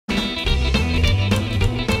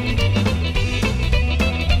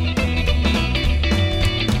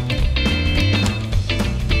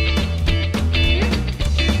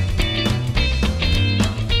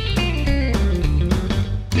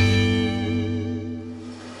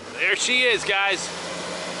There she is, guys.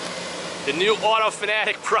 The new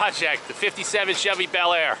autofanatic project, the 57 Chevy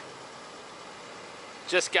Bel Air.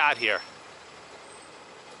 Just got here.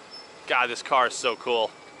 God, this car is so cool.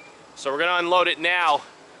 So we're gonna unload it now,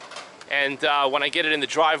 and when I get it in the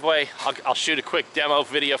driveway, I'll shoot a quick demo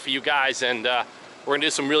video for you guys, and we're gonna do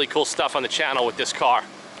some really cool stuff on the channel with this car.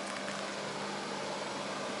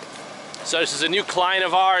 So this is a new client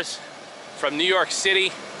of ours from New York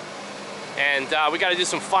City, and we got to do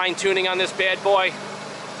some fine tuning on this bad boy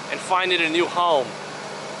and find it a new home.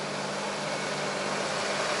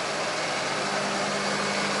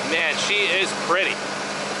 Man, she is pretty.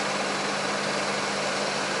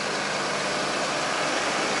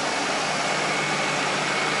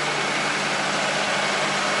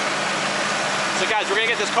 So guys, we're gonna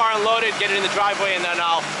get this car unloaded, get it in the driveway, and then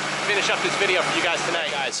I'll finish up this video for you guys tonight.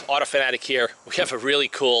 Hey guys, autofanatic here. We have a really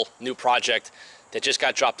cool new project that just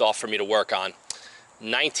got dropped off for me to work on.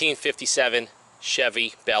 1957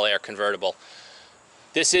 Chevy Bel Air convertible.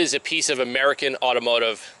 This is a piece of American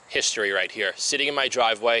automotive history right here, sitting in my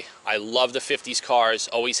driveway. I love the 50s cars,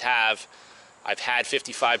 always have. I've had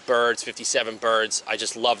 55 birds, 57 birds. I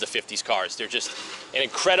just love the 50s cars. They're just an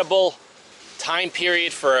incredible time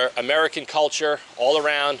period for American culture all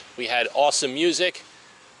around. We had awesome music,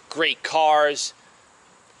 great cars.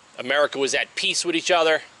 America was at peace with each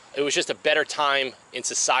other. It was just a better time in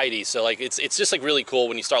society. So like it's just like really cool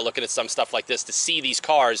when you start looking at some stuff like this, to see these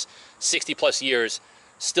cars 60 plus years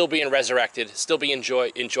still being resurrected, still being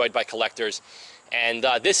enjoyed by collectors. And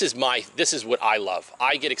this is what I love.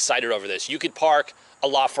 I get excited over this. You could park a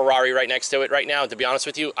LaFerrari right next to it right now, and to be honest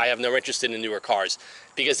with you, I have no interest in the newer cars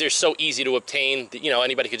because they're so easy to obtain that, you know,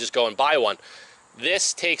 anybody could just go and buy one.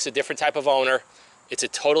 This takes a different type of owner. It's a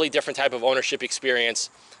totally different type of ownership experience.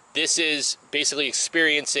 This is basically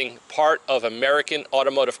experiencing part of American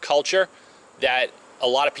automotive culture that a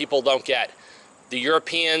lot of people don't get. The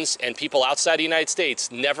Europeans and people outside the United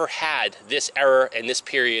States never had this era and this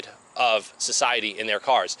period of society in their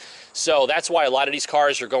cars. So that's why a lot of these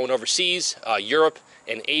cars are going overseas. Europe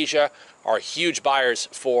and Asia are huge buyers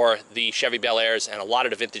for the Chevy Bel Airs and a lot of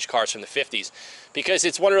the vintage cars from the 50s, because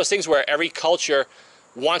it's one of those things where every culture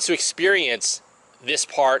wants to experience this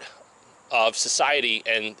part of society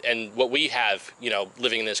and what we have, you know,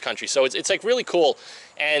 living in this country. So it's like really cool.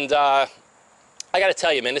 And I got to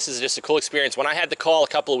tell you, man, this is just a cool experience. When I had the call a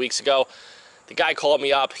couple of weeks ago, the guy called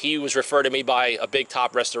me up. He was referred to me by a big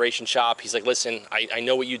top restoration shop. He's like, listen, I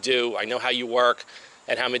know what you do. I know how you work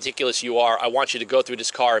and how meticulous you are. I want you to go through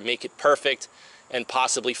this car and make it perfect and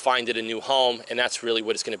possibly find it a new home. And that's really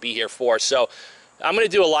what it's going to be here for. So I'm going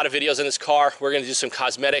to do a lot of videos on this car. We're going to do some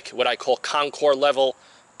cosmetic, what I call Concours level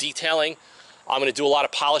detailing. I'm going to do a lot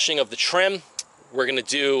of polishing of the trim. We're going to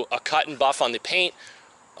do a cut and buff on the paint.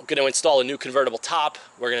 I'm going to install a new convertible top.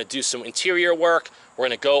 We're going to do some interior work. We're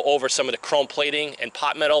going to go over some of the chrome plating and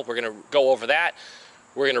pot metal. We're going to go over that.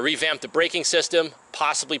 We're going to revamp the braking system,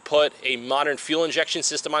 possibly put a modern fuel injection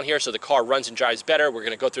system on here so the car runs and drives better. We're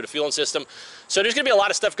going to go through the fueling system. So there's going to be a lot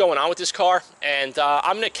of stuff going on with this car, and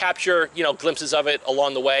I'm going to capture, you know, glimpses of it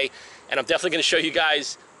along the way, and I'm definitely going to show you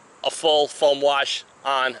guys a full foam wash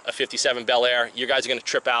on a 57 Bel Air. You guys are going to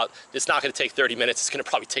trip out. It's not going to take 30 minutes. It's going to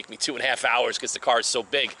probably take me 2.5 hours because the car is so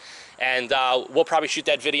big. And we'll probably shoot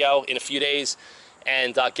that video in a few days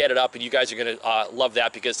and get it up, and you guys are going to love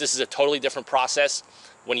that, because this is a totally different process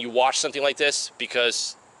when you wash something like this,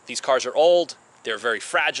 because these cars are old, they're very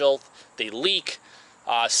fragile, they leak.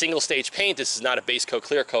 Single stage paint, this is not a base coat,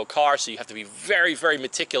 clear coat car, so you have to be very, very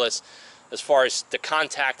meticulous as far as the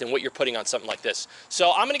contact and what you're putting on something like this.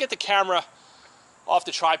 So I'm going to get the camera off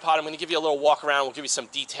the tripod. I'm going to give you a little walk around. We'll give you some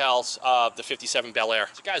details of the 57 Bel Air.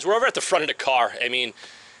 So guys, we're over at the front of the car. I mean,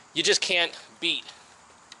 you just can't beat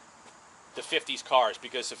the 50s cars,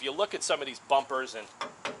 because if you look at some of these bumpers, and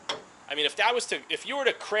I mean, if you were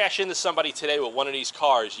to crash into somebody today with one of these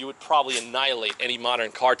cars, you would probably annihilate any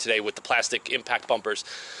modern car today with the plastic impact bumpers.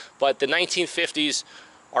 But the 1950s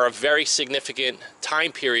are a very significant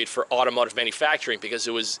time period for automotive manufacturing, because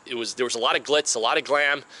there was a lot of glitz, a lot of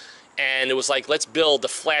glam, and it was like, let's build the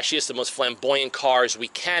flashiest, the most flamboyant cars we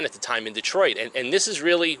can at the time in Detroit. And this is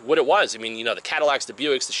really what it was. I mean, you know, the Cadillacs, the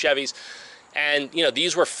Buicks, the Chevys, and, you know,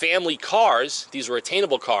 these were family cars. These were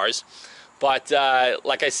attainable cars. But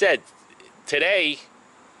like I said, today,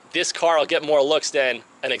 this car will get more looks than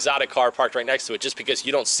an exotic car parked right next to it, just because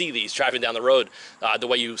you don't see these driving down the road the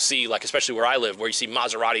way you see, like, especially where I live, where you see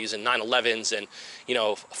Maseratis and 911s and, you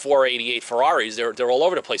know, 488 Ferraris. They're all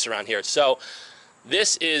over the place around here. So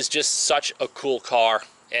this is just such a cool car,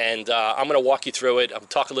 and I'm going to walk you through it. I'll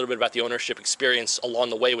talk a little bit about the ownership experience along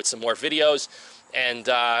the way with some more videos, And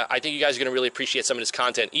I think you guys are going to really appreciate some of this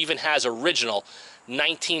content. Even has original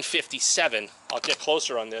 1957, I'll get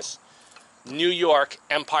closer on this, New York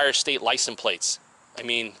Empire State license plates. I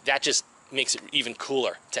mean, that just makes it even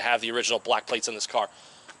cooler to have the original black plates on this car.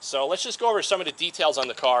 So let's just go over some of the details on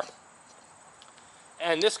the car.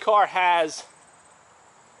 And this car has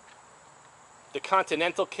the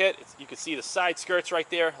Continental kit. You can see the side skirts right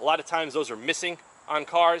there. A lot of times those are missing on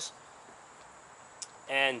cars.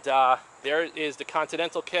 And there is the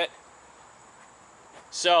Continental kit.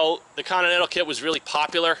 So the Continental kit was really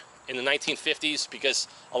popular in the 1950s because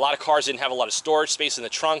a lot of cars didn't have a lot of storage space in the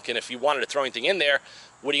trunk, and if you wanted to throw anything in there,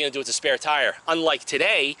 what are you going to do with the spare tire? Unlike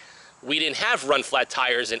today, we didn't have run-flat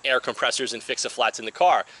tires and air compressors and fix-a-flats in the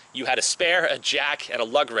car. You had a spare, a jack, and a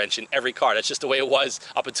lug wrench in every car. That's just the way it was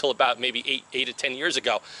up until about maybe 8 to 10 years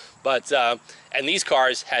ago. But and these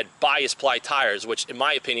cars had bias-ply tires, which in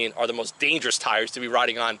my opinion are the most dangerous tires to be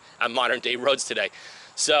riding on modern-day roads today.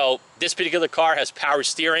 So this particular car has power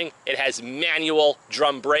steering. It has manual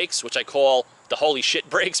drum brakes, which I call the holy shit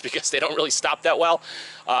brakes because they don't really stop that well.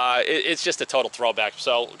 It's just a total throwback.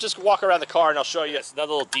 So just walk around the car and I'll show you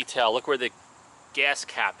another little detail. Look where the gas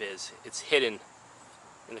cap is. It's hidden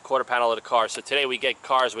in the quarter panel of the car. So today we get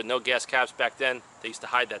cars with no gas caps. Back then they used to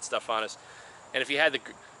hide that stuff on us. And if you had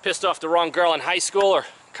pissed off the wrong girl in high school or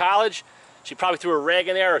college, she probably threw a rag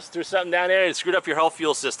in there or threw something down there and screwed up your whole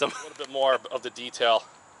fuel system. A little bit more of the detail.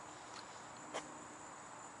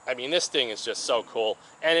 I mean, this thing is just so cool.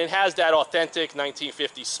 And it has that authentic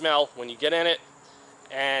 1950s smell when you get in it.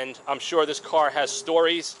 And I'm sure this car has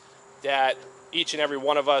stories that each and every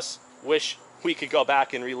one of us wish we could go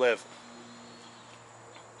back and relive.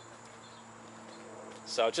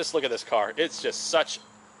 So just look at this car. It's just such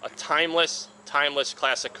a timeless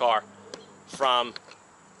classic car from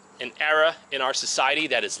an era in our society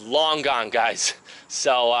that is long gone, guys.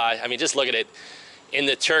 So, I mean, just look at it. In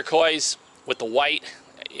the turquoise with the white,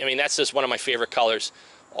 I mean, that's just one of my favorite colors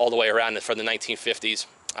all the way around from the 1950s.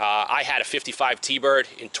 I had a 55 T-Bird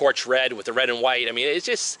in torch red with the red and white. I mean,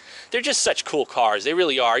 they're just such cool cars. They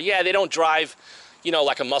really are. Yeah, they don't drive, you know,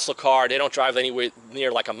 like a muscle car. They don't drive anywhere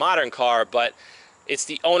near like a modern car, but it's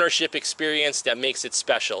the ownership experience that makes it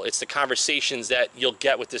special. It's the conversations that you'll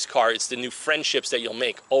get with this car. It's the new friendships that you'll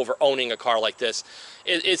make over owning a car like this.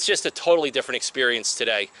 It's just a totally different experience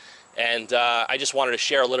today. And I just wanted to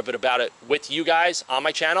share a little bit about it with you guys on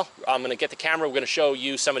my channel. I'm going to get the camera. We're going to show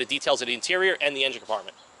you some of the details of the interior and the engine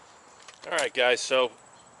compartment. All right, guys, so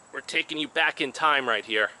we're taking you back in time right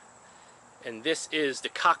here. And this is the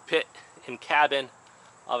cockpit and cabin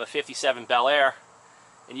of a 57 Bel Air.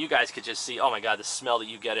 And you guys could just see, oh my God, the smell that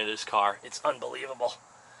you get in this car. It's unbelievable.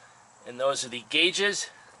 And those are the gauges.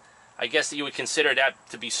 I guess that you would consider that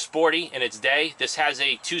to be sporty in its day. This has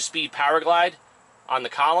a 2-speed power glide on the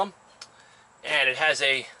column. And it has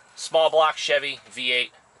a small block Chevy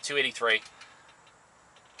V8 283.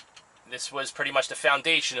 This was pretty much the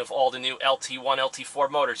foundation of all the new LT1,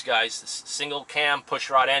 LT4 motors, guys. This single cam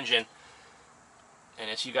pushrod engine. And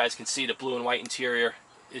as you guys can see, the blue and white interior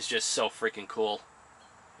is just so freaking cool.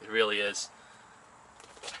 It really is.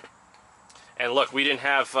 And look, we didn't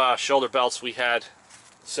have shoulder belts. We had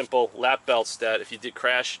simple lap belts that if you did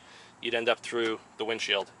crash, you'd end up through the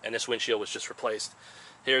windshield. And this windshield was just replaced.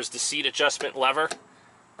 Here's the seat adjustment lever.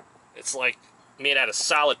 It's like made out of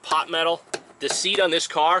solid pot metal. The seat on this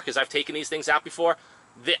car, because I've taken these things out before,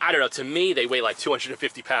 I don't know, to me they weigh like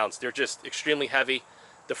 250 pounds. They're just extremely heavy.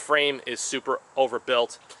 The frame is super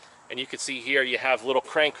overbuilt. And you can see here you have a little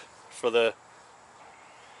crank for the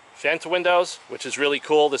vent windows, which is really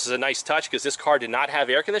cool. This is a nice touch because this car did not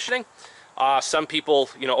have air conditioning. Some people,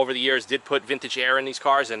 you know, over the years did put vintage air in these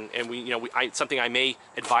cars, and it's something I may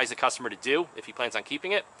advise the customer to do if he plans on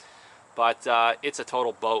keeping it. But it's a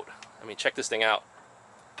total boat. I mean, check this thing out.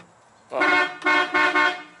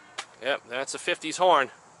 Oh. Yep, that's a 50s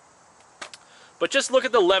horn. But just look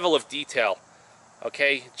at the level of detail,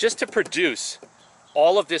 okay? Just to produce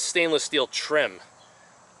all of this stainless steel trim,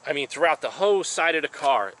 I mean, throughout the whole side of the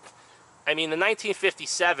car. I mean, the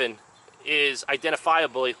 1957 is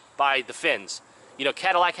identifiable by the fins. You know,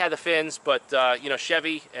 Cadillac had the fins, but, you know,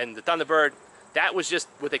 Chevy and the Thunderbird, that was just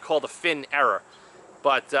what they call the fin error.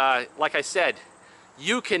 But, like I said,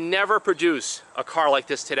 you can never produce a car like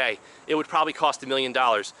this today. It would probably cost $1 million.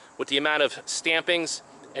 With the amount of stampings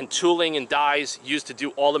and tooling and dies used to do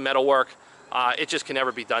all the metal work, it just can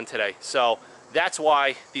never be done today. So that's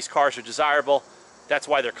why these cars are desirable. That's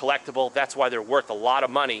why they're collectible. That's why they're worth a lot of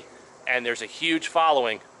money. And there's a huge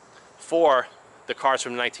following for the cars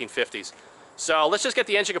from the 1950s. So let's just get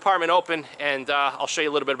the engine compartment open and I'll show you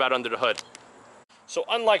a little bit about under the hood. So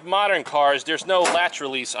unlike modern cars, there's no latch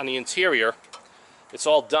release on the interior. it's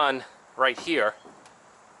all done right here.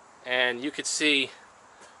 And you could see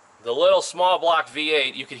the little small block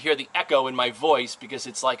V8. You could hear the echo in my voice because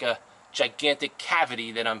it's like a gigantic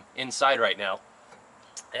cavity that I'm inside right now.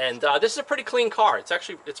 And this is a pretty clean car.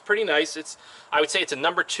 It's pretty nice. I would say it's a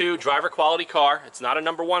 #2 driver quality car. It's not a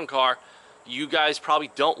 #1 car. You guys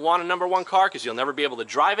probably don't want a #1 car because you'll never be able to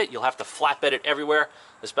drive it. You'll have to flatbed it everywhere,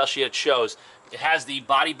 especially at shows. It has the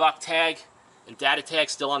body buck tag and data tag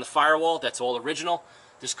still on the firewall. That's all original.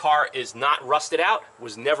 This car is not rusted out,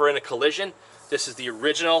 was never in a collision. This is the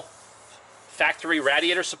original factory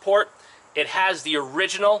radiator support. It has the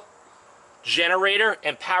original generator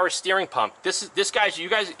and power steering pump. This guys, you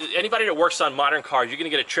guys, anybody that works on modern cars, you're gonna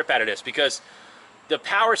get a trip out of this because the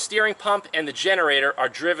power steering pump and the generator are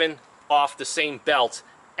driven off the same belt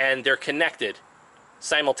and they're connected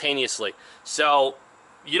simultaneously. So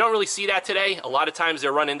you don't really see that today. A lot of times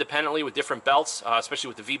they're run independently with different belts, especially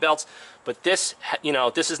with the V belts. But this, you know,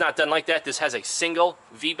 this is not done like that. This has a single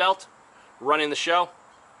V belt running the show,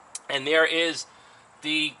 and there is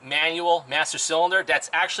the manual master cylinder. That's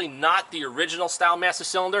actually not the original style master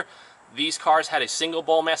cylinder. These cars had a single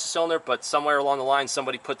bowl master cylinder, but somewhere along the line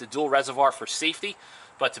somebody put the dual reservoir for safety.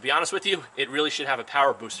 But to be honest with you, it really should have a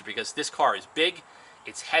power booster because this car is big,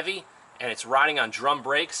 it's heavy, and it's riding on drum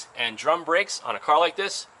brakes. And drum brakes on a car like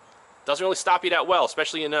this doesn't really stop you that well,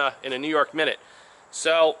 especially in a New York Minute.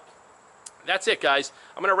 So that's it, guys.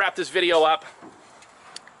 I'm gonna wrap this video up.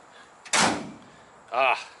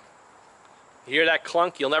 You hear that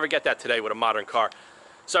clunk? You'll never get that today with a modern car.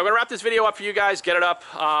 So I'm gonna wrap this video up for you guys, get it up.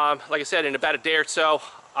 Like I said, in about a day or so,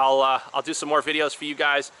 I'll do some more videos for you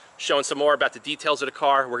guys, showing some more about the details of the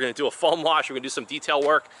car. We're gonna do a foam wash, we're gonna do some detail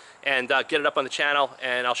work, and get it up on the channel.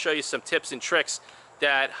 And I'll show you some tips and tricks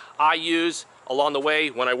that I use along the way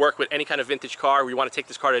when I work with any kind of vintage car. We wanna take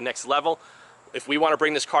this car to the next level. If we wanna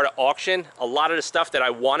bring this car to auction, a lot of the stuff that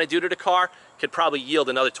I wanna do to the car could probably yield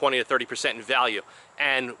another 20 to 30% in value.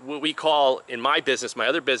 And what we call, in my business, my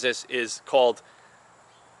other business, is called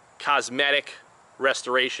cosmetic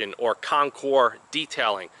restoration or Concours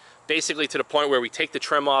detailing. Basically to the point where we take the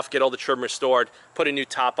trim off, get all the trim restored, put a new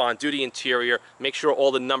top on, do the interior, make sure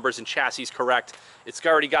all the numbers and chassis correct. It's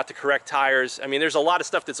already got the correct tires. I mean, there's a lot of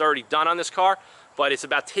stuff that's already done on this car, but it's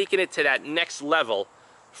about taking it to that next level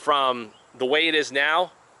from the way it is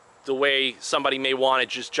now, the way somebody may want to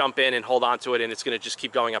just jump in and hold on to it, and it's going to just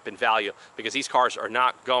keep going up in value because these cars are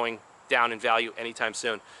not going down in value anytime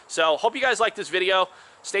soon. So hope you guys like this video.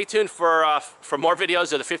 Stay tuned for more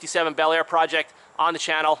videos of the 57 Bel Air project on the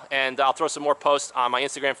channel, and I'll throw some more posts on my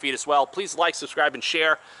Instagram feed as well. Please like, subscribe, and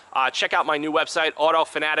share. Check out my new website,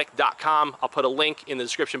 autofanatic.com. I'll put a link in the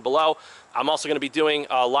description below. I'm also going to be doing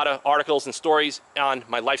a lot of articles and stories on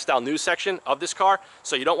my lifestyle news section of this car,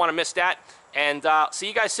 so you don't want to miss that. And see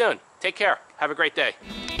you guys soon. Take care. Have a great day.